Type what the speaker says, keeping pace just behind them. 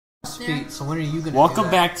there? So when are you gonna Welcome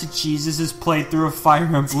do that? back to Jesus' playthrough of Fire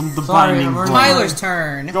Emblem: The Sorry, Binding I'm Blade. already- Tyler's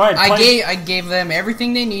turn. Go ahead, I gave them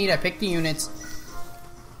everything they need. I picked the units.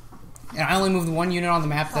 And I only moved one unit on the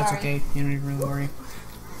map. That's Sorry. okay. You don't even really worry.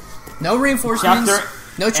 No reinforcements. Chapter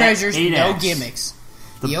No treasures. 8X. No gimmicks.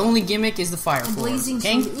 The only gimmick is the fire A floor. blazing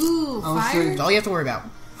Okay? sword. Ooh, I was fire? saying- That's all you have to worry about.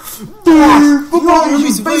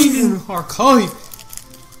 Enemy's invading! Archive.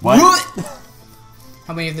 What?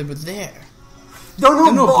 How many of them were there?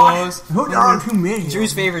 Don't know, boss. There are too many.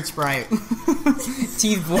 Drew's favorite sprite.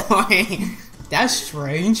 Teeth boy. That's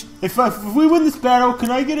strange. If we win this battle, can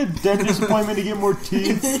I get a dentist appointment to get more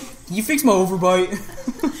teeth? Can you fix my overbite?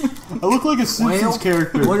 I look like a Simpsons Well,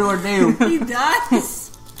 character. what do I do? He does.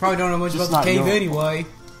 Probably don't know much Just about the not cave know. anyway.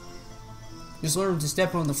 Just learn to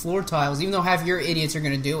step on the floor tiles, even though half your idiots are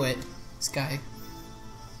gonna do it. This guy.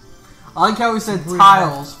 I like how we said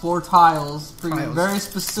tiles, floor tiles, Tiles. very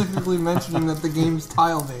specifically mentioning that the game's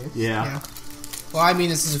tile based. Yeah. Yeah. Well, I mean,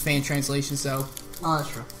 this is a fan translation, so Oh, that's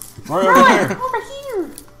true. Right over here. Over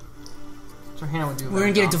here. So Hannah would do. we're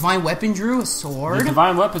gonna get a divine weapon, Drew, a The sword.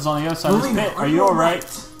 divine weapon's on the other side of this pit. Are you alright?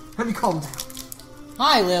 How do you call them?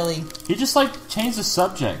 Hi, Lily. He just changed the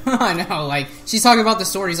subject. I know, like she's talking about the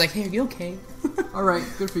sword. He's like, "Hey, are you okay?" All right,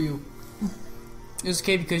 good for you. It was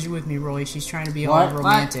okay because you're with me, Roy. She's trying to be What? all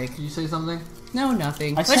romantic. Did you say something? No,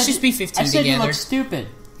 nothing. I Let's said just be 15 I said together. you look stupid.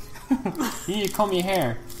 You need to comb your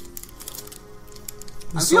hair.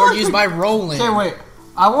 The I feel sword like used we- by Roland. Okay, wait.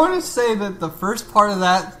 I want to say that the first part of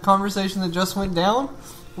that conversation that just went down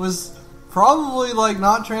was probably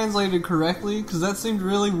not translated correctly because that seemed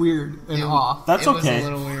really weird and off. That's it okay. was a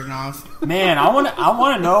little weird and off. Man, I want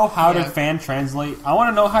to know how Yeah. to fan translate. I want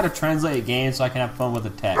to know how to translate a game so I can have fun with the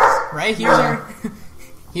text. Right,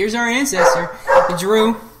 here's our ancestor,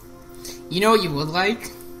 Drew. You know what you would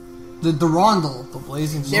like? The Rondel, the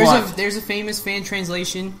blazing sword. There's a famous fan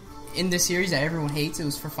translation in this series that everyone hates. It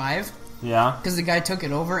was for 5 Yeah, because the guy took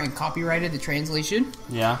it over and copyrighted the translation.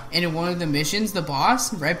 yeah. And in one of the missions, the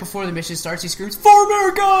boss, right before the mission starts, he screams, "For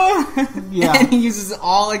America!" Yeah. And he uses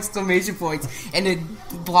all exclamation points, and it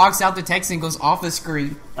blocks out the text and goes off the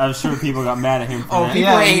screen. I'm sure people got mad at him for Oh, that.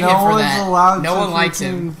 people hate no him for one's that. allowed No to one likes freaking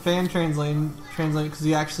him. fan translate because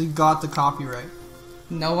he actually got the copyright.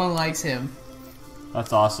 No one likes him.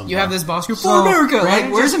 That's awesome. You though. have this boss go, "For So, America!" Brandon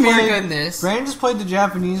Like, where's just America played- in this? Brandon just played the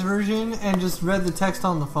Japanese version and just read the text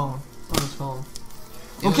on the phone. On his phone.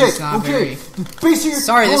 It Okay, was not okay. very- Base your.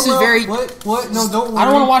 Sorry, this is very- What? No, don't worry. I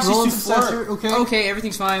don't wanna watch Roll these a two flirt. successor, Okay. Okay,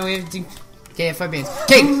 everything's fine. We have to. Okay, have 5 bands.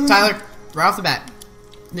 Okay, Tyler, right off the bat,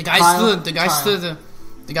 the guys Kyle, to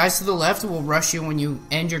the guys to the left will rush you when you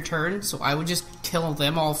end your turn. So I would just kill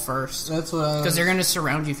them all first That's what I. because they're gonna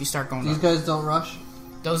surround you if you start going These up. guys don't rush.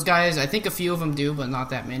 Those guys, I think a few of them do, but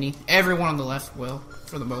not that many. Everyone on the left will,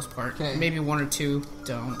 for the most part. Okay. Maybe 1 or 2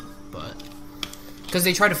 don't, but because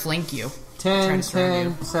they try to flank you. 10, Trying to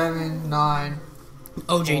surround 10, 7, 9,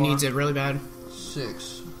 OJ 4. needs it really bad.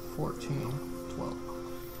 6, 14, 12.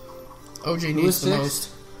 OJ Who needs is the 6? most.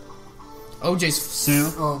 OJ's Sue.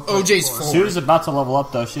 Oh, OJ's 4. full. Sue's about to level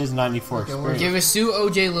up though. She has 94 Okay, experience. Give us Sue,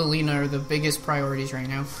 OJ, Lilina are the biggest priorities right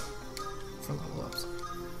now for level ups.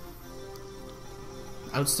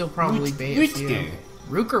 I would still probably bait a few. Rutger.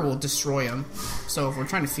 Rutger will destroy him. So if we're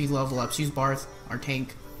trying to feed level ups, use Barth, our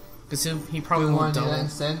tank, because he probably We won't want to do that double.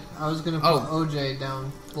 instead. I was gonna put Oh. OJ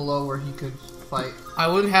down below where he could fight. I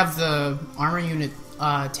would have the armor unit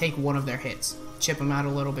take one of their hits, chip them out a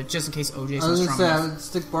little bit, just in case OJ's I not was strong gonna say I enough. would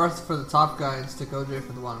stick Barth for the top guy and stick OJ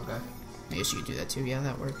for the bottom guy. I guess you could do that too. Yeah,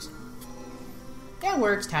 that works. That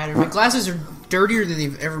works, Tyler. My glasses are dirtier than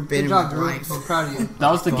they've ever been Good job, in Drew. my life. I'm proud of you.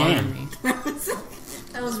 That was the Bother game. me.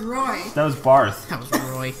 That was Roy. That was Barth. That was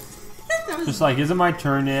Roy. That was Just like, is it my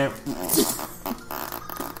turn yet?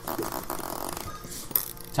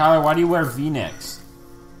 Tyler, why do you wear V-necks?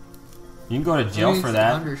 You can go to jail Maybe for it's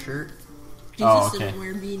that. an undershirt. Jesus Oh, okay. didn't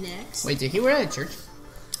wear V-necks. Wait, did he wear that at church?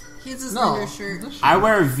 He has his No. undershirt. I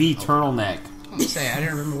wear a V turtleneck. I'm say I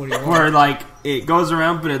didn't remember what he wore. Where, it goes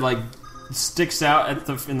around, but it, sticks out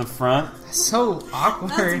in the front. So That's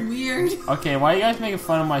awkward. weird. Okay, why are you guys making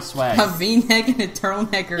fun of my A swag? V-neck and a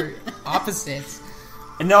turtleneck are opposites.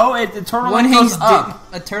 No, the turtleneck One goes hangs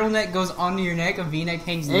up. a turtleneck goes onto your neck. A V-neck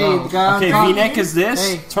hangs Hey, low. the guy Okay, on top. V-neck is this,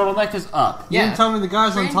 Hey. turtleneck is up. You Yeah. didn't tell me the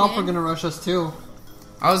guys on top Brandon. are gonna rush us too.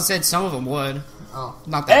 I was said some of them would. Oh,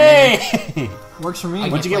 Not that many. Hey! works for me. I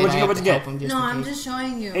What'd you get? played, What'd you I get? have What'd to you help get? him just No, in I'm case. just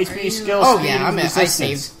showing you. HP Are you- skills. Oh yeah, I'm at. I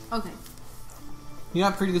resistance. saved. Okay. You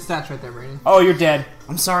got pretty good stats right there, Brandon. Oh, you're dead.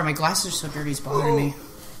 I'm sorry, my glasses are so dirty. It's bothering me.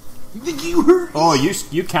 You think you hurt? Oh,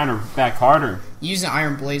 you counter back harder. Using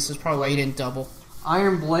Iron Blaze is probably why you didn't double.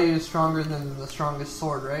 Iron Blade is stronger than the strongest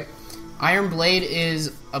sword, right? Iron Blade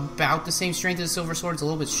is about the same strength as Silver Sword. It's a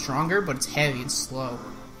little bit stronger, but it's heavy and slow.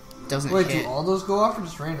 It doesn't Wait, hit. do all those go off or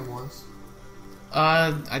just random ones?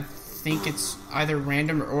 I think it's either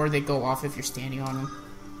random or they go off if you're standing on them.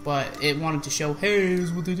 But it wanted to show, hey, this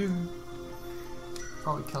is what they do.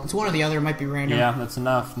 Probably kill It's one or the other. It might be random. Yeah, that's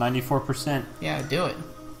enough. 94%. Yeah, do it.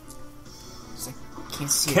 It's like, can't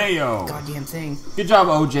see KO. a goddamn thing. Good job,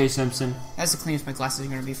 O.J. Simpson. That's the cleanest my glasses are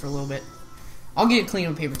going to be for a little bit. I'll get it clean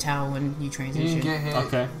with paper towel when you You transition. didn't get hit.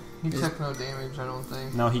 Okay. You took no damage, I don't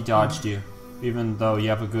think. No, he dodged you. Even though you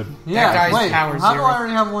have a good... Yeah, guy's wait, power how do zero. I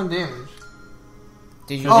already have 1 damage?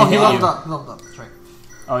 Did you? Oh, hit he you. leveled up. He leveled up. That's right.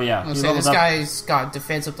 Oh, yeah. I He was say leveled this up. guy's got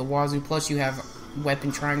defense up the wazoo. Plus, you have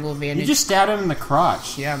weapon triangle advantage. You just stabbed him in the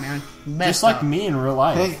crotch. yeah, man. Just Messed like up. me in real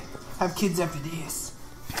life. Hey, have kids after this.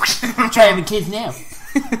 Try having kids now.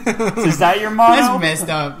 Is that your motto? That's messed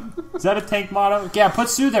up. Is that a tank motto? Yeah, put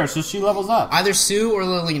Sue there so she levels up. Either Sue or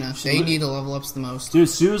Lilina. They need the level ups the most. Dude,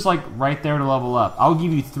 Sue's like right there to level up. I'll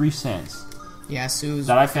give you 3 cents Yeah, Sue's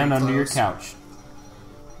that I found pretty under your close. couch.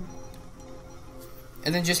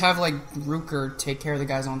 And then just have like Rooker take care of the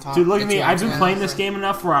guys on top. Dude, look at The me. two I've been guys. playing this game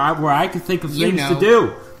enough where I can think of You things know. to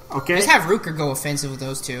do. Okay? Just have Rooker go offensive with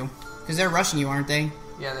those two. Because they're rushing you, aren't they?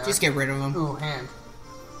 Yeah, they Just are. get rid of them. Ooh, hand.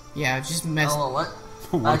 Yeah, just mess. Oh, what?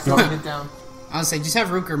 Oh my I accidentally God. hit down. I would say, just have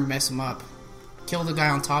Rooker mess him up. Kill the guy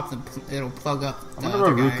on top, and it'll plug up I the wonder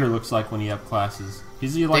other what guy. Rooker looks like when you have classes.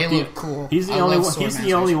 He's the They look cool. He's the I only love one. He's the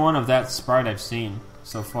Swordmasters. only one of that sprite I've seen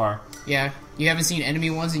so far. Yeah, you haven't seen enemy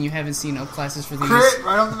ones, and you haven't seen up classes for these. Crit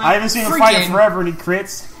right off the I bat. haven't seen him fight in Freaking- forever, and he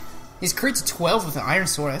crits. His crit's 12 with an iron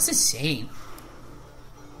sword. That's insane.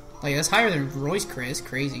 Like, that's higher than Roy's crit. It's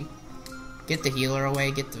crazy. Get the healer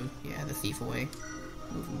away. Get the thief away.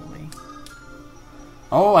 Move him away.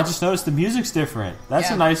 Oh, I just noticed the music's different. That's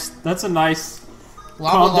Yeah. a nice. That's a nice.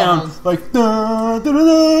 Lava Calm down. levels. Like. Da, da,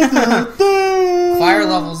 da, da, da. Fire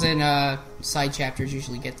levels in side chapters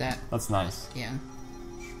usually get that. That's nice. Yeah.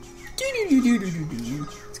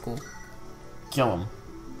 It's cool. Kill him.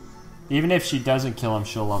 Even if she doesn't kill him,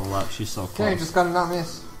 she'll level up. She's so Okay, close. just gotta not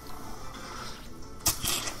miss.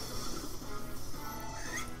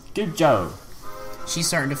 Good job. She's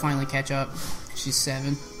starting to finally catch up. She's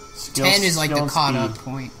 7. Skill, 10 is like skill the and caught speed. up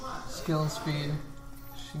point. Skill and speed.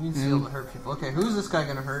 She needs to be able to hurt people. Okay, who's this guy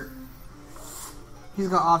gonna hurt? He's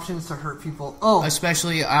got options to hurt people. Oh,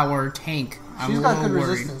 Especially our tank. I'm she's a got little good worried.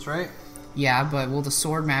 resistance, right? Yeah, but will the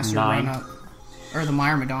Sword Master 9. run up? Or the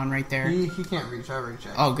Myrmidon right there. He can't reach. I reach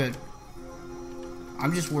it. Oh, good.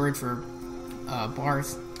 I'm just worried for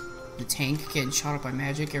Barth. The tank getting shot up by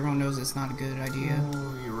magic. Everyone knows that's not a good idea.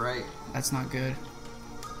 Ooh, you're right. That's not good.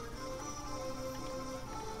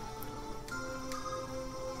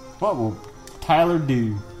 What will Tyler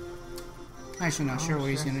do? Actually, not sure what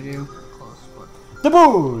he's gonna do. Close, but The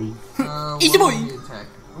boy. He's the what boy! will he attack?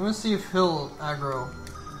 I'm gonna see if he'll aggro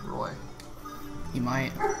Roy. He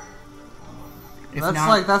might. If That's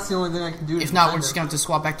not, that's the only thing I can do. To if not, we're defend just him. going to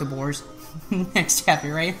swap back to boars. Next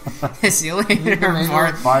chapter, right? See you later, Maybe.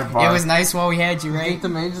 Barth. Bye, Barth. It was nice while we had you, You think right? the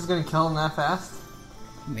mage is gonna kill him that fast?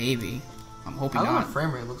 Maybe. I'm I hoping don't know. not. The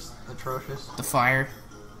frame rate looks atrocious. The fire.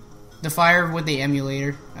 The fire with the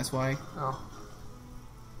emulator. That's why. Oh,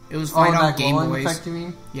 It was fine on that Game glowing Boys. effect, you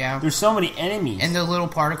mean? Yeah. There's so many enemies. And the little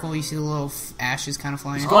particle, you see the little ashes kind of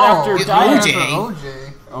flying. Going after it- Diana. OJ.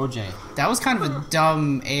 OJ. OJ. That was kind of a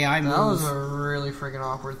dumb AI move. That was a really freaking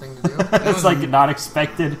awkward thing to do. It's like not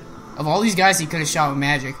expected. Of all these guys, he could have shot with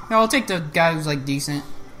magic. No, I'll take the guy who's like decent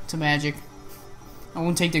to magic. I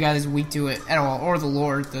won't take the guy that's weak to it at all, or the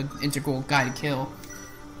Lord, the integral guy to kill.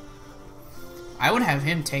 I would have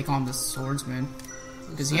him take on the swordsman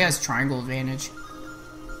because he has triangle advantage.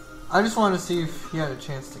 I just wanted to see if he had a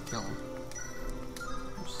chance to kill him.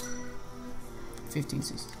 15,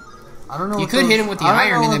 16. I don't know. You what could those- hit him with the I don't iron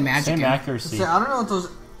know and then what- magic Same him. accuracy. I don't know what those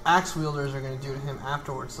axe wielders are going to do to him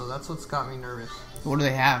afterwards, so that's what's got me nervous. What do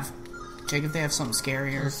they have? Check if they have something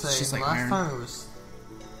scary or Let's it's say, just like last iron. time it was.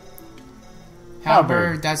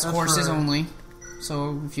 Halberd, that's That's horses for- only.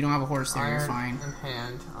 So if you don't have a horse there, you're Iron fine. in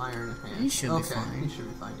hand, iron in hand. He should be okay, fine. he should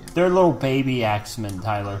be fine, yeah. They're little baby axemen,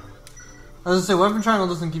 Tyler. I was gonna say, weapon triangle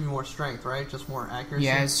doesn't give you more strength, right? Just more accuracy.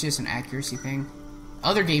 Yeah, it's just an accuracy thing.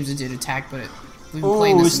 Other games it did attack, but we've been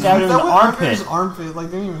playing Ooh, this stabbed enough. him in the That went right in armpit. his armpit,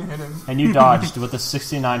 like, didn't even hit him. And you dodged with a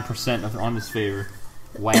 69% on his favor.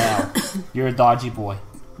 Wow. You're a dodgy boy.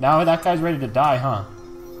 Now that guy's ready to die, huh?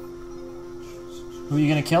 Who are you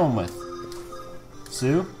going to kill him with?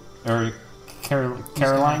 Sue? Or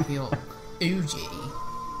Caroline? OJ.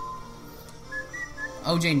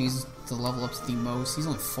 OJ needs to level up the most. He's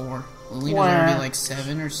only 4. Lelena's already like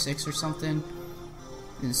 7 or 6 or something.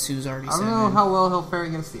 And Sue's already I don't 7. know how well he'll fare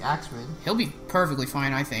against the Axeman. He'll be perfectly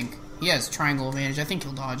fine, I think. He has triangle advantage. I think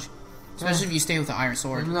he'll dodge. Especially if you stay with the Iron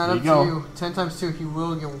Sword. Even that There up you to go. you. 10 times 2, he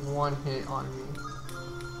will get 1 hit on me.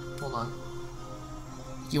 Hold on.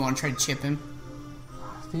 Do you want to try to chip him?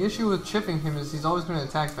 The issue with chipping him is he's always going to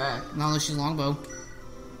attack back. Not unless she's longbow.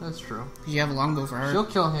 That's true. Because you have a longbow for her. She'll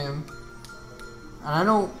kill him. And I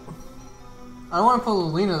don't want to put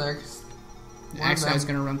Lilina there. Cause The axe guy's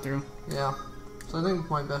going to run through. Yeah. So I think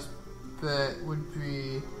my best bet would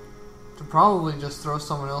be to probably just throw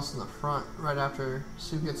someone else in the front right after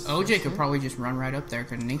Sue gets... OJ could probably just run right up there,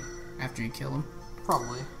 couldn't he? After you kill him.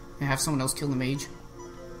 Probably. And have someone else kill the mage.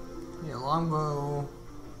 Yeah, longbow...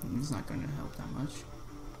 It's not going to help that much.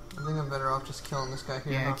 I think I'm better off just killing this guy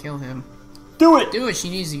here. Yeah, huh? kill him. Do it! Do it, she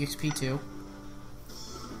needs the XP too.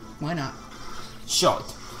 Why not? Shot.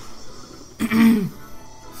 Is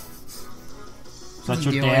that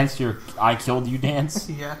your Deal with dance? Your I killed you dance?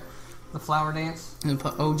 Yeah. The flower dance. And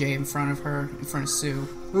put OJ in front of her, in front of Sue.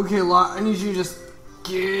 Okay, Lot, I need you to just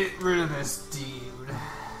get rid of this dude.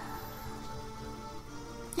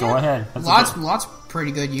 Go ahead. That's a Lot's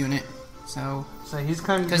pretty good unit. So, So he's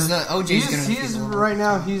kind of... 'Cause the OJ is gonna He's, be the right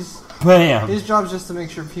now, he's... good- Bam! His job's just to make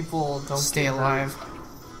sure people don't stay get hurt. alive.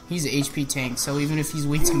 He's an HP tank, so even if he's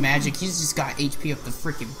weak to magic, he's just got HP up the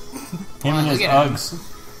freaking. Him and his Look at him.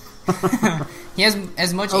 Uggs. He has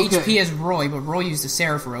as much Okay. HP as Roy, but Roy used a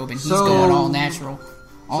Seraph robe, and he's So, going all natural.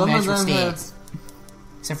 All some of natural them have- stats.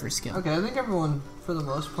 Except for his skill. Okay, I think everyone, for the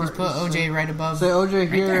most part... Just put is OJ right above. Say OJ right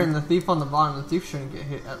here there. and the thief on the bottom. The thief shouldn't get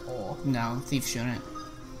hit at all. No, Thief shouldn't.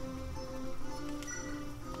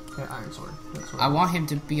 Okay, Iron Sword. That's what I want him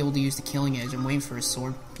to be able to use the Killing Edge. I'm waiting for his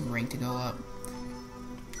sword rank to go up.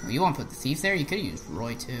 Well, you want to put the Thief there? You could have used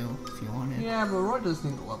Roy too, if you wanted. Yeah, but Roy does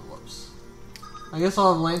need the level ups. I guess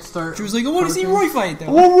I'll have Lance start... She was like, I want to see approaching. Roy fight though.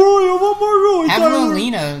 I want more Roy! Have Tyler.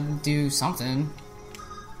 Lilina do something.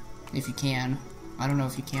 If you can. I don't know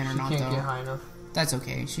if you can or She not can't though. get high enough. That's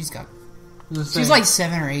okay. She's got. Just She's saying. like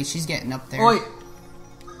 7 or 8. She's getting up there. Oh, wait.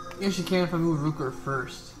 Yeah, she can if I move Rooker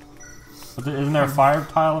first. But isn't there a fire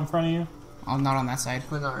tile in front of you? Oh, not on that side.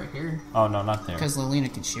 But not right here. Oh, no, not there. Because Lilina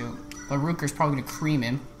can shoot. But Rooker's probably going to cream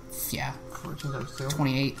him. Yeah. 14 times 2.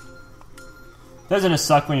 28. Doesn't it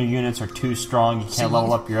suck when your units are too strong, you See, can't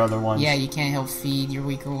level up your other ones? Yeah, you can't help feed your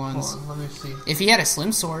weaker Hold ones. on, let me see. If he had a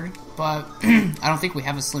slim sword, but I don't think we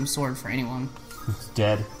have a slim sword for anyone. It's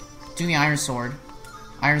dead. Do the iron sword.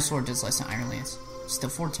 Iron sword does less than iron lance. Still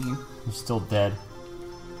 14. He's still dead.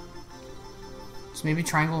 So maybe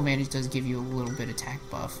triangle advantage does give you a little bit attack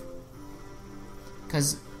buff.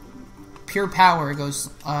 Because pure power goes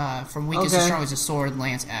from weakest to Okay. strongest to sword,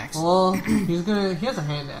 lance, axe. Well, he has a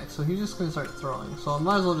hand axe, so he's just gonna start throwing. So I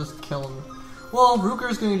might as well just kill him. Well,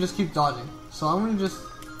 Rooker's gonna just keep dodging. So I'm gonna just...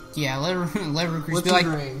 Yeah, let Rookers What's be his like,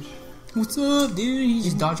 range? what's up, dude? He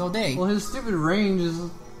just dodge all day. Well, his stupid range is,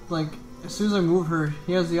 like, as soon as I move her,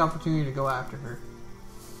 he has the opportunity to go after her.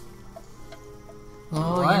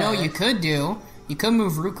 Well, you know what you could do? You could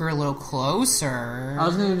move Rooker a little closer. I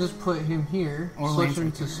was gonna just put him here, Or switch Lance him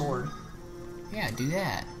right to there. sword. Yeah, do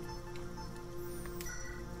that.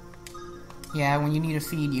 Yeah, when you need to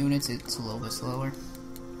feed units, it's a little bit slower.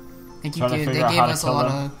 Like you Trying to did, they figure out gave how to us a kill lot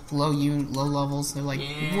them. of low levels. They're like,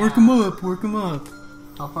 Yeah. work them up, work them up.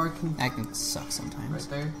 How far can... That can suck sometimes. Right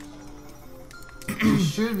there. You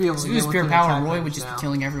should be able As to soon get as with pure an power, attack Roy range would just now. be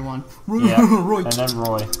killing everyone. Yeah. Roy. And then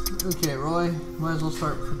Roy. Okay, Roy, might as well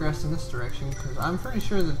start progressing this direction, because I'm pretty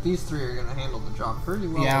sure that these three are gonna handle the job pretty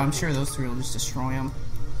well. Yeah, I'm sure those three will just destroy him.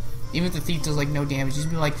 Even if the thief does like no damage, just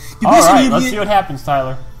be like, you Alright, idiot." let's see what happens,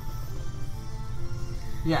 Tyler.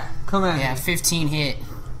 Yeah, come at Yeah, me. 15 hit.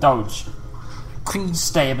 Dodge. Couldn't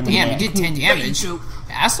Stab in the Damn, neck. he did 10 damage.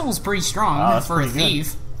 Asshole's pretty strong Oh, that's for a pretty good.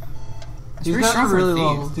 thief. It's These pretty guys strong are for really a thief.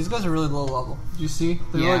 low. These guys are really low level. Do you see?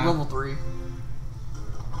 They're Yeah. like level 3.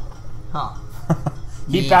 Huh.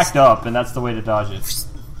 He Yes. backed up, and that's the way to dodge it.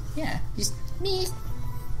 Yeah, just me.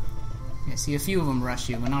 Yeah, see, a few of them rush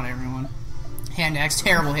you, but not everyone. Hand axe,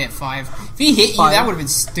 terrible hit, 5. If he hit you, 5. that would have been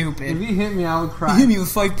If stupid. he hit me, I would He cry. hit me with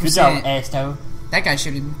 5%. Good job, Asto. That guy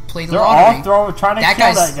should have played the They're lottery. all trying to That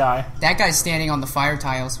kill guy's- that guy. That guy's standing on the fire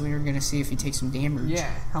tile, so we were gonna see if he takes some damage. Yeah.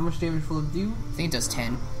 How much damage will it do? I think it does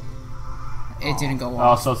 10. It didn't go Oh,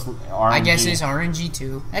 off. so it's RNG. I guess it's RNG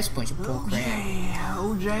too. That's a bunch of bullcrap.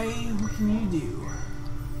 OJ, what can you do? You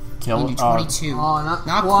Kill do it. 22. Oh, not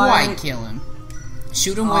quite quite. kill him.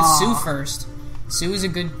 Shoot him with Aw. Sue first. Sue is a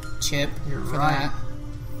good chip You're for right.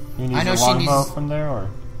 that. You need I know a she longbow needs- from there, or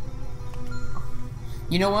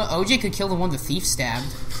You know what? OJ could kill the one the thief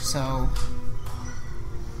stabbed. So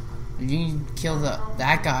if you can kill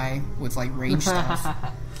that guy with like range stuff,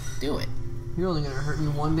 do it. You're only gonna hurt me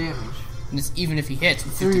 1 damage. And it's even if he hits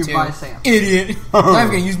with Through your 52. bicep. Idiot. Now I'm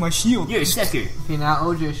gonna use my shield. You're a sucker. Okay, now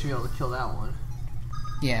OJ should be able to kill that one.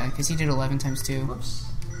 Yeah, because he did 11 times 2. Whoops.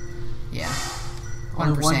 Yeah.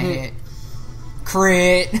 Only 100% one hit. hit.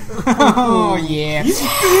 Crit. Oh, yeah.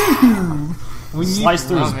 We need Slice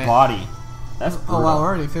through his Love it. body. That's brutal. Oh wow, we're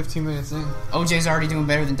already 15 minutes in. OJ's already doing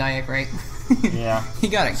better than Dayak, right? Yeah. He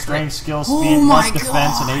got it. Strength, skill, Oh speed, my plus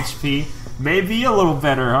defense, God. and HP. Maybe a little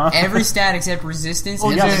better, huh? Every stat except resistance. OJ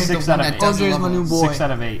and got then the 6 one out of that 8. does the OJ's my level. new boy. 6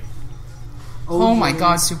 out of 8. Oh my OJ.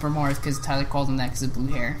 god, Super Marth, because Tyler called him that because of blue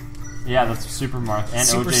hair. Yeah, that's Super Marth and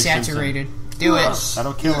Super OJ saturated. Do it. Simpson.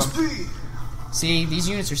 That'll kill him. See, these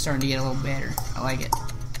units are starting to get a little better. I like it.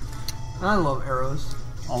 I love arrows.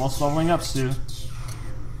 Almost leveling up, Stu.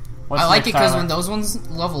 What's I like next, it because Tyler? when those ones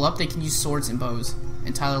level up, they can use swords and bows.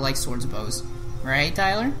 And Tyler likes swords and bows. Right,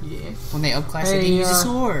 Tyler? Yeah. When they upclass, Hey, they can use a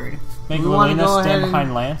sword. Make we wanna Lelina go ahead stand and-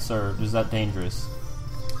 behind Lance, or is that dangerous?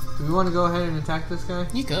 Do we want to go ahead and attack this guy?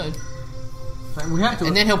 You could. We have to.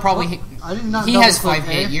 And then he'll probably hit. I did not. He double has click, 5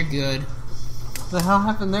 eh? hit. You're good. What the hell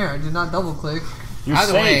happened there? I did not double click. You're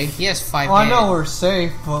Either safe. way, he has 5 Well, I hit. know we're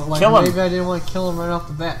safe, but like Kill him. maybe I didn't want to kill him right off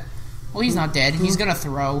the bat. Well, he's not dead. He's gonna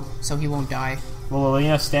throw, so he won't die. Will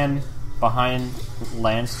Lelina stand behind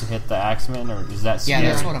Lance to hit the Axeman, or is that Yeah, scary?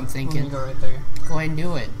 that's what I'm I'm gonna thinking. go right there. Go ahead and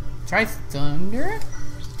do it. Try Thunder?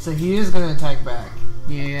 So he is gonna attack back.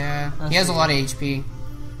 Yeah. That's He has a it. lot of HP.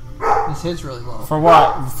 His hit's really low. For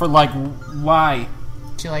what? For like, why?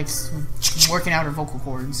 She likes working out her vocal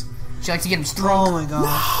cords. She likes to get him strong. Oh my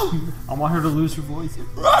god. I want her to lose her voice.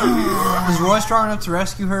 Is Roy strong enough to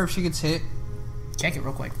rescue her if she gets hit? Check it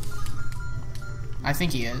real quick. I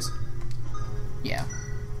think he is. Yeah.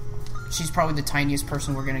 She's probably the tiniest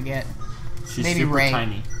person we're gonna get. She's Maybe super Ray.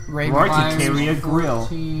 tiny. Ray, Roy Ray. can carry a grill.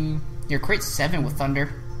 14. Your crit's 7 with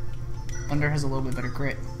Thunder. Thunder has a little bit better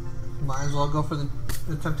crit. Might as well go for the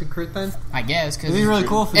attempted crit then. I guess, because It'd be really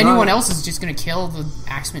cool if anyone else. else is just gonna kill the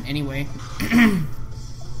Axeman anyway.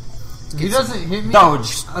 If he doesn't hit me,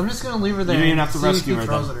 Dodge. I'm just gonna leave her there. You don't even have to see if rescue he her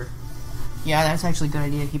throws then. at her. Yeah, that's actually a good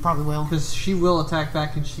idea. He probably will. Because she will attack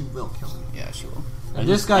back and she will kill me. Yeah, she will. And I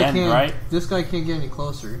this just guy end, can't. right? This guy can't get any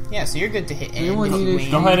closer. Yeah, so you're good to hit end. Anyone if you need win.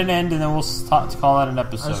 HP? Go ahead and end, and then we'll call that an I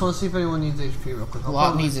just episode. want to see if anyone needs HP real quick. I'll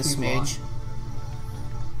Lot put my needs a speed smidge. block.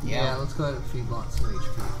 Yeah. Yeah, let's go ahead and feed Lot some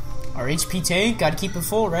HP. Our HP tank, gotta keep it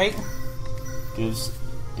full, right? Gives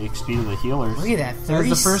XP to the healers. Look at that. That's 30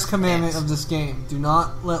 the first commandment of this game. Do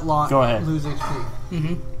not let Lot Go ahead. lose HP.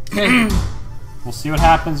 Mm-hmm. Okay. We'll see what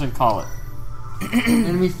happens and call it.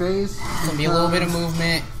 Enemy phase. It's gonna be a little bit of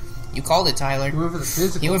movement. You called it, Tyler. He went for the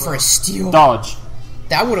physical. He went for though. a steal. Dodge.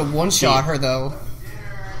 That would have one-shot her, though.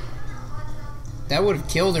 That would have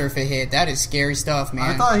killed her if it hit. That is scary stuff,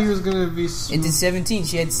 man. I thought he was gonna be. It did 17.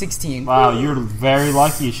 She had 16. Wow, you're very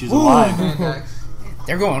lucky she's alive. Mandax.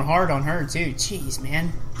 They're going hard on her, too. Jeez,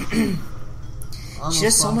 man. She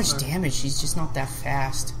does so much damage. She's just not that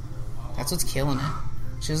fast. That's what's killing her.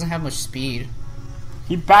 She doesn't have much speed.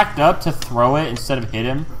 He backed up to throw it instead of hit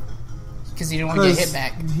him. Because he didn't want to get hit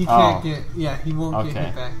back. He Oh. can't get. Yeah, he won't get Okay.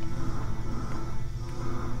 hit back.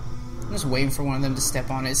 I'm just waiting for one of them to step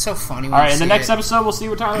on it. It's so funny when Alright, you in the see next it. episode, we'll see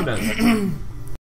what Tyler does.